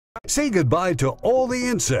Say goodbye to all the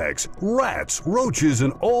insects, rats, roaches,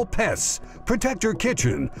 and all pests. Protect your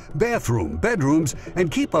kitchen, bathroom, bedrooms,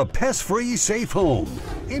 and keep a pest-free, safe home.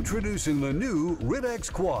 Introducing the new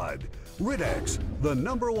Riddex Quad. Riddex, the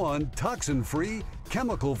 #1 toxin-free,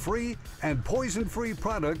 chemical-free, and poison-free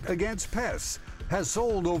product against pests, has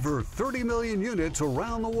sold over 30 million units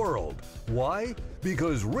around the world. Why?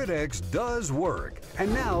 Because Riddex does work.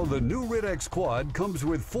 And now the new Riddex Quad comes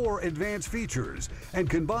with 4 advanced features and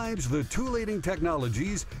combines the 2 leading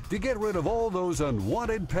technologies to get rid of all those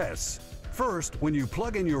unwanted pests. First, when you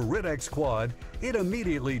plug in your Riddex Quad, it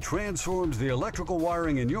immediately transforms the electrical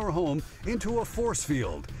wiring in your home into a force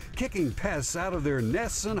field, kicking pests out of their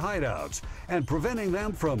nests and hideouts and preventing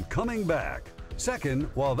them from coming back. Second,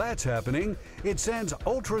 while that's happening, it sends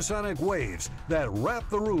ultrasonic waves that wrap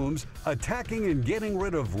the rooms, attacking and getting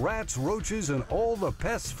rid of rats, roaches, and all the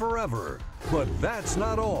pests forever. But that's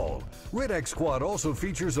not all. Riddex Quad also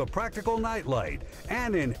features a practical nightlight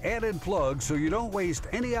and an added plug so you don't waste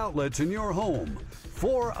any outlets in your home.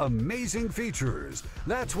 4 amazing features.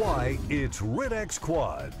 That's why it's Riddex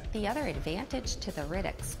Quad. The other advantage to the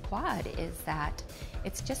Riddex Quad is that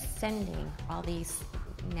it's just sending all these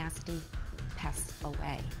nasty pests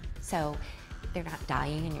away, so they're not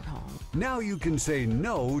dying in your home. Now you can say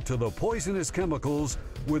no to the poisonous chemicals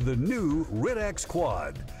with the new Riddex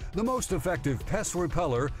Quad, the most effective pest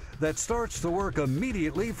repeller that starts to work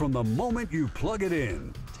immediately from the moment you plug it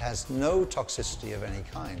in. It has no toxicity of any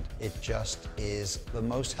kind. It just is the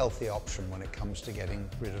most healthy option when it comes to getting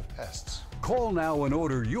rid of pests. Call now and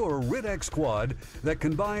order your Riddex Quad that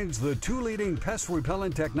combines the 2 leading pest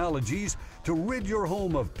repellent technologies to rid your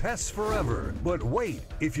home of pests forever. But wait,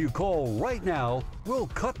 if you call right now, we'll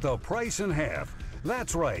cut the price in half.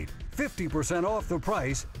 That's right, 50% off the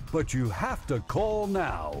price, but you have to call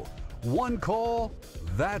now. 1 call,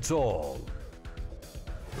 that's all.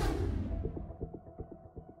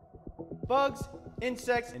 Bugs,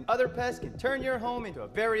 insects, and other pests can turn your home into a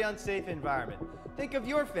very unsafe environment. Think of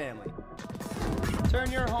your family. Turn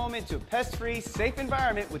your home into a pest-free, safe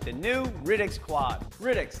environment with the new Riddex Quad.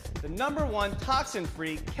 Riddex, the #1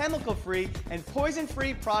 toxin-free, chemical-free, and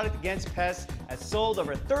poison-free product against pests, has sold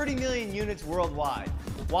over 30 million units worldwide.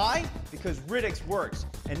 Why? Because Riddex works.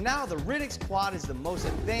 And now the Riddex Quad is the most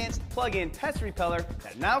advanced plug-in pest repeller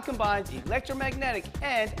that now combines electromagnetic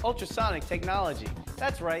and ultrasonic technology.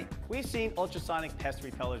 That's right, we've seen ultrasonic pest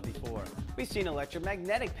repellers before. We've seen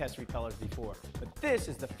electromagnetic pest repellers before, but this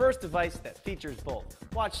is the first device that features both.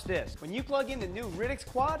 Watch this. When you plug in the new Riddex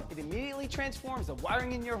Quad, it immediately transforms the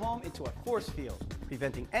wiring in your home into a force field,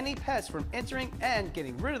 preventing any pests from entering and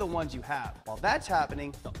getting rid of the ones you have. While that's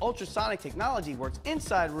happening, the ultrasonic technology works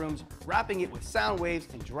inside rooms, wrapping it with sound waves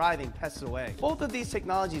and driving pests away. Both of these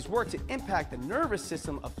technologies work to impact the nervous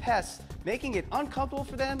system of pests, making it uncomfortable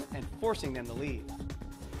for them and forcing them to leave.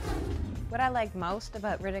 What I like most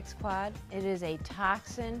about Riddex Quad, it is a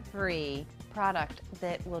toxin-free product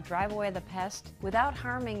that will drive away the pest without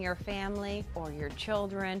harming your family or your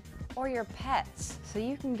children or your pets. So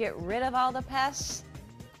you can get rid of all the pests,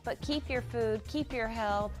 but keep your food, keep your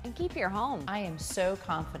health, and keep your home. I am so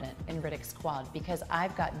confident in Riddex Quad because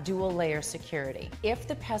I've got dual layer security. If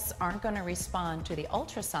the pests aren't going to respond to the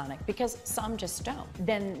ultrasonic, because some just don't,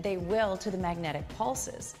 then they will to the magnetic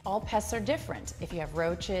pulses. All pests are different. If you have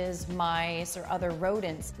roaches, mice, or other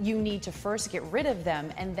rodents, you need to first get rid of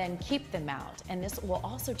them and then keep them out. And this will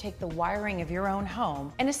also take the wiring of your own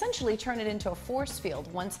home and essentially turn it into a force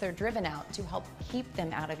field once they're driven out to help keep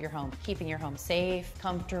them out of your home, keeping your home safe,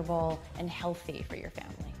 comfortable, and healthy for your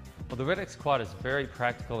family. Well, the Riddex Quad is very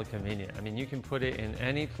practical and convenient. I mean, you can put it in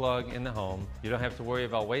any plug in the home. You don't have to worry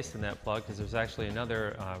about wasting that plug because there's actually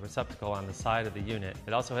another receptacle on the side of the unit.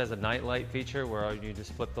 It also has a night light feature where you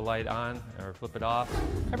just flip the light on or flip it off.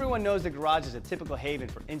 Everyone knows the garage is a typical haven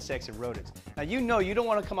for insects and rodents. Now you know you don't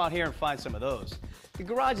want to come out here and find some of those. The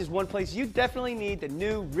garage is one place you definitely need the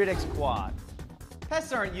new Riddex Quad.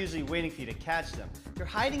 Pests aren't usually waiting for you to catch them. They're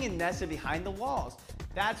hiding in nests and behind the walls.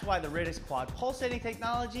 That's why the Riddex Quad pulsating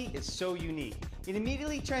technology is so unique. It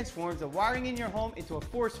immediately transforms the wiring in your home into a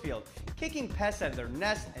force field, kicking pests out of their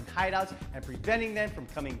nests and hideouts and preventing them from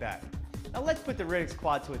coming back. Now let's put the Riddex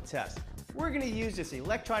Quad to a test. We're going to use this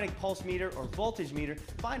electronic pulse meter or voltage meter to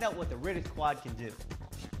find out what the Riddex Quad can do.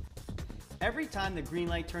 Every time the green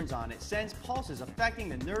light turns on, it sends pulses affecting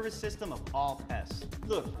the nervous system of all pests.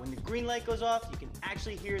 Look, when the green light goes off, you can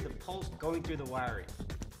actually hear the pulse going through the wiring.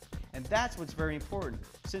 And that's what's very important.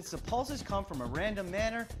 Since the pulses come from a random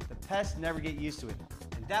manner, the pests never get used to it.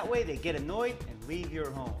 And that way they get annoyed and leave your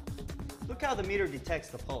home. Look how the meter detects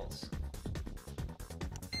the pulse.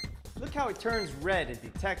 Look how it turns red and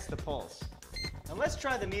detects the pulse. Now let's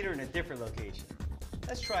try the meter in a different location.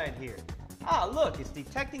 Let's try it here. Ah, look, it's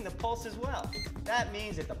detecting the pulse as well. That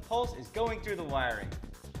means that the pulse is going through the wiring.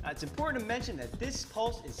 Now, it's important to mention that this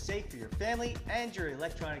pulse is safe for your family and your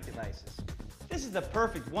electronic devices. This is the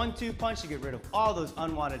perfect 1-2 punch to get rid of all those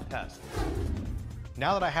unwanted pests.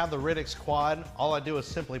 Now that I have the Riddex Quad, all I do is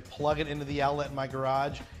simply plug it into the outlet in my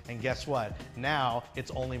garage, and guess what? Now it's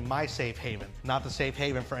only my safe haven, not the safe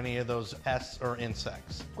haven for any of those pests or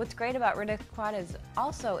insects. What's great about Riddex Quad is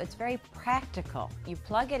also it's very practical. You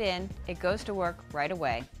plug it in, it goes to work right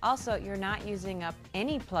away. Also, you're not using up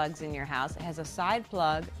any plugs in your house. It has a side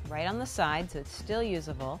plug right on the side, so it's still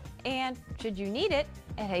usable. And should you need it,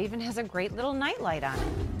 it even has a great little night light on it.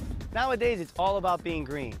 Nowadays, it's all about being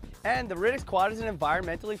green. And the Riddex Quad is an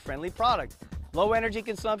environmentally friendly product. Low energy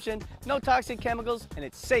consumption, no toxic chemicals, and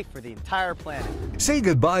it's safe for the entire planet. Say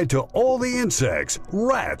goodbye to all the insects,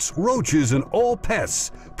 rats, roaches, and all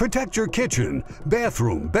pests. Protect your kitchen,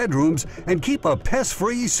 bathroom, bedrooms, and keep a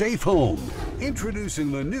pest-free, safe home. Introducing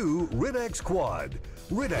the new Riddex Quad.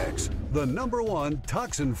 Riddex, the #1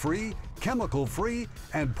 toxin-free, chemical-free,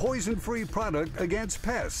 and poison-free product against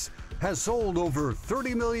pests, has sold over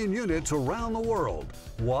 30 million units around the world.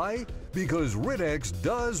 Why? Because Riddex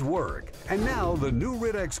does work. And now the new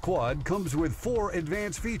Riddex Quad comes with 4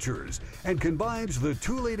 advanced features and combines the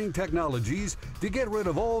 2 leading technologies to get rid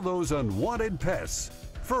of all those unwanted pests.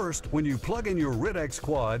 First, when you plug in your Riddex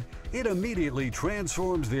Quad, it immediately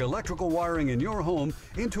transforms the electrical wiring in your home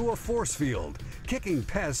into a force field, kicking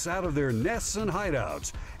pests out of their nests and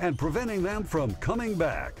hideouts and preventing them from coming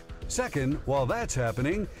back. Second, while that's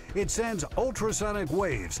happening, it sends ultrasonic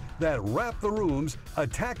waves that wrap the rooms,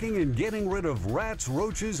 attacking and getting rid of rats,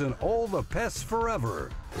 roaches, and all the pests forever.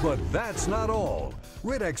 But that's not all.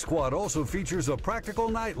 Riddex Quad also features a practical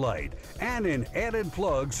nightlight and an added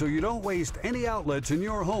plug so you don't waste any outlets in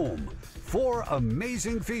your home. 4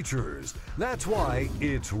 amazing features. That's why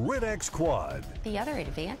it's Riddex Quad. The other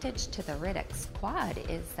advantage to the Riddex Quad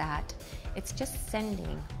is that it's just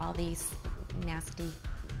sending all these nasty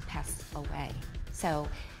pests away. So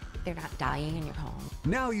they're not dying in your home.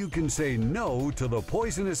 Now you can say no to the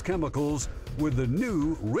poisonous chemicals with the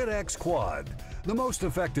new Riddex Quad, the most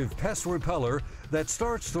effective pest repeller that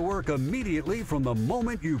starts to work immediately from the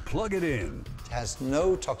moment you plug it in. It has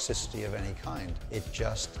no toxicity of any kind. It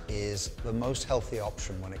just is the most healthy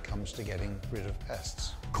option when it comes to getting rid of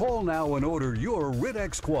pests. Call now and order your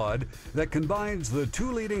Riddex Quad that combines the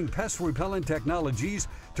 2 leading pest repellent technologies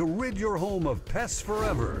to rid your home of pests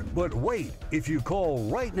forever. But wait, if you call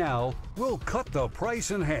right now, we'll cut the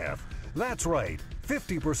price in half. That's right,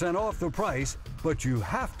 50% off the price, but you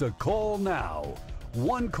have to call now.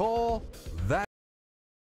 One call,